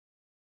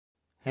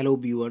Hello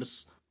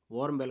viewers,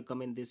 warm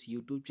welcome in this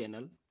YouTube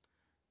channel.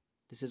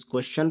 This is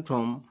question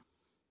from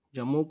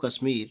Jammu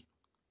Kashmir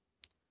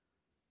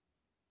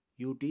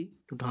UT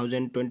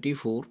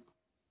 2024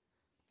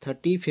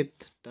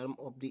 35th term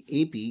of the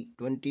AP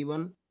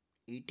 21,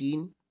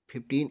 18,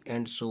 15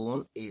 and so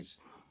on is.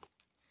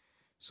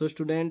 So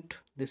student,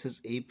 this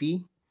is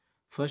AP.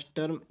 First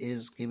term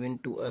is given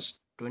to us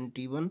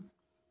 21.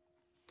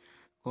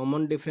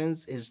 Common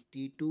difference is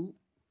T2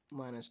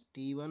 minus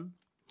T1,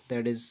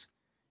 that is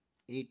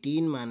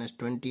 18 minus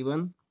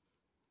 21,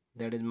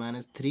 that is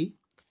minus 3,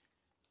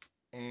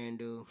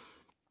 and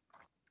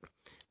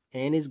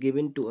n is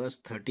given to us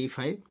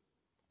 35.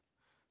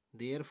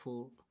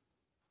 Therefore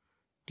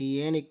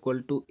Tn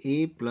equal to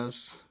a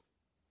plus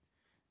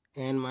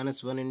n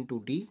minus 1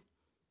 into d.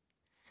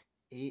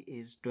 A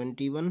is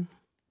 21,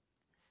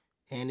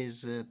 n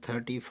is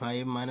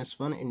 35 minus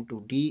 1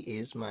 into d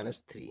is minus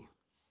 3.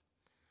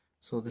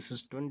 So this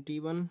is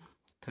 21,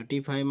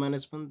 35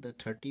 minus 1, the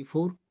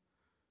 34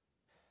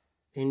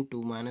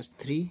 into minus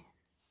 3,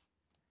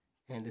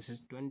 and this is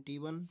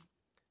 21,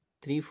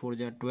 3 4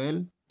 ja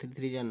 12, 3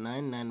 3 ja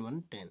 9, 9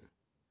 1 10.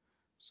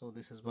 So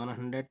this is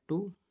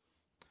 102,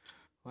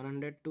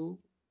 102.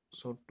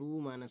 So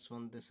 2 minus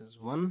 1, this is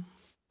 1,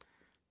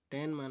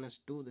 10 minus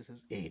 2, this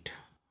is 8.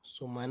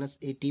 So minus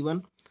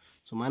 81.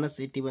 So minus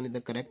 81 is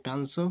the correct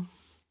answer.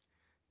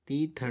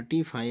 The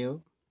 35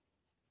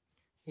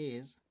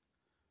 is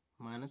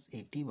minus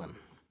 81.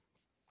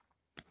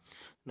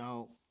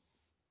 Now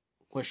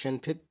question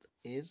 5th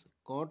is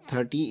cot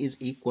 30 is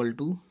equal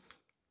to,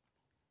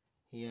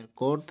 here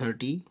cot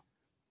 30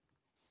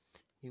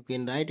 you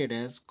can write it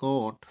as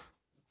cot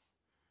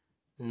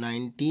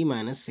 90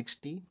 minus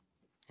 60,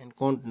 and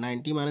cot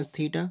 90 minus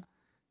theta,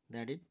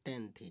 that is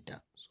tan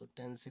theta. So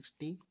tan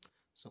 60.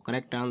 So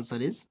correct answer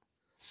is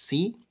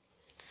C.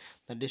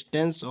 The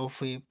distance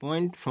of a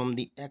point from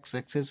the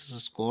x-axis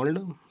is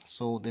called,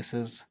 so this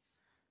is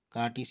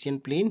Cartesian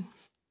plane,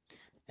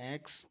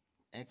 x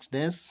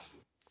dash,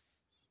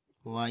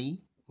 y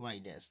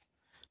dash.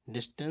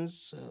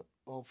 Distance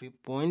of a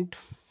point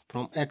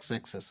from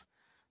x-axis.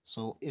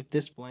 So if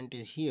this point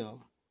is here,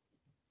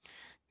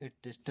 its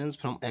distance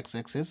from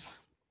x-axis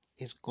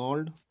is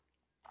called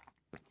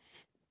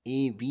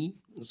AB.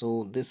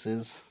 So this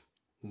is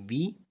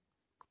B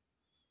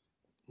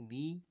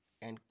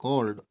and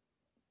called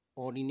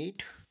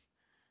ordinate.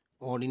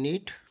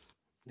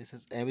 This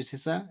is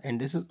abscissa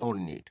and this is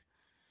ordinate.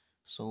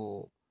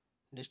 So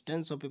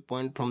distance of a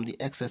point from the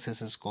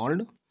x-axis is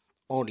called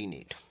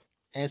ordinate.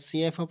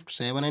 SCF of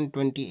 7 and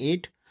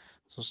 28.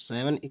 So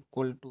 7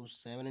 equal to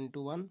 7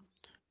 into 1,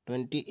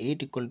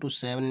 28 equal to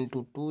 7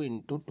 into 2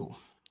 into 2.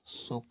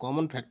 So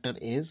common factor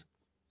is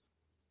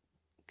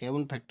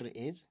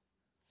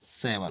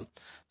 7.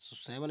 So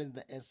 7 is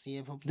the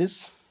SCF of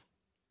this.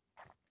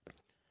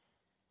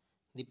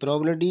 The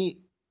probability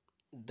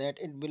that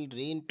it will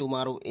rain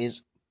tomorrow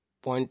is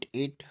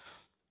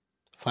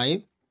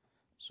 0.85.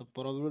 So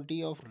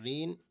probability of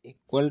rain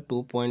equal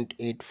to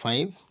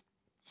 0.85.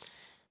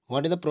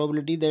 What is the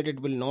probability that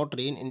it will not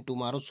rain in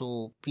tomorrow?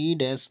 So P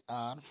dash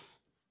R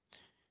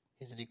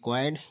is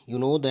required. You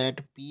know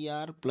that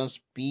PR plus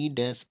P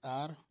dash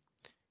R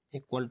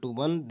equal to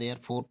 1.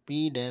 Therefore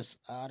P dash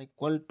R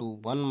equal to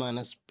 1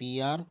 minus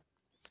PR.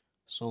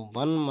 So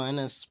 1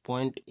 minus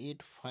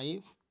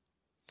 0.85.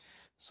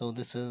 So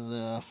this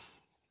is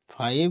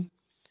 5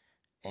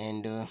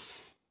 and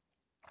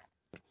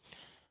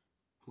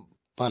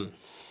 1.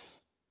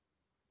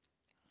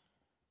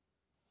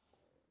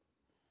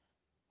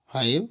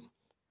 5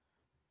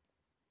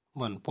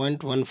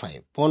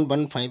 1.15.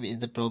 0.15 is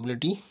the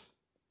probability.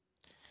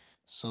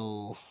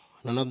 So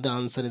none of the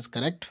answer is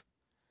correct.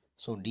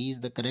 So D is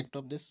the correct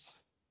of this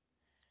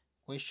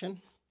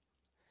question.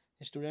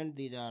 Student,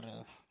 these are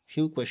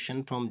few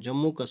questions from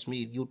Jammu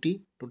Kashmir UT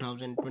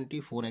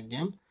 2024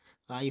 exam.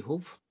 I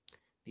hope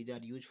these are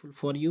useful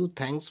for you.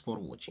 Thanks for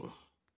watching.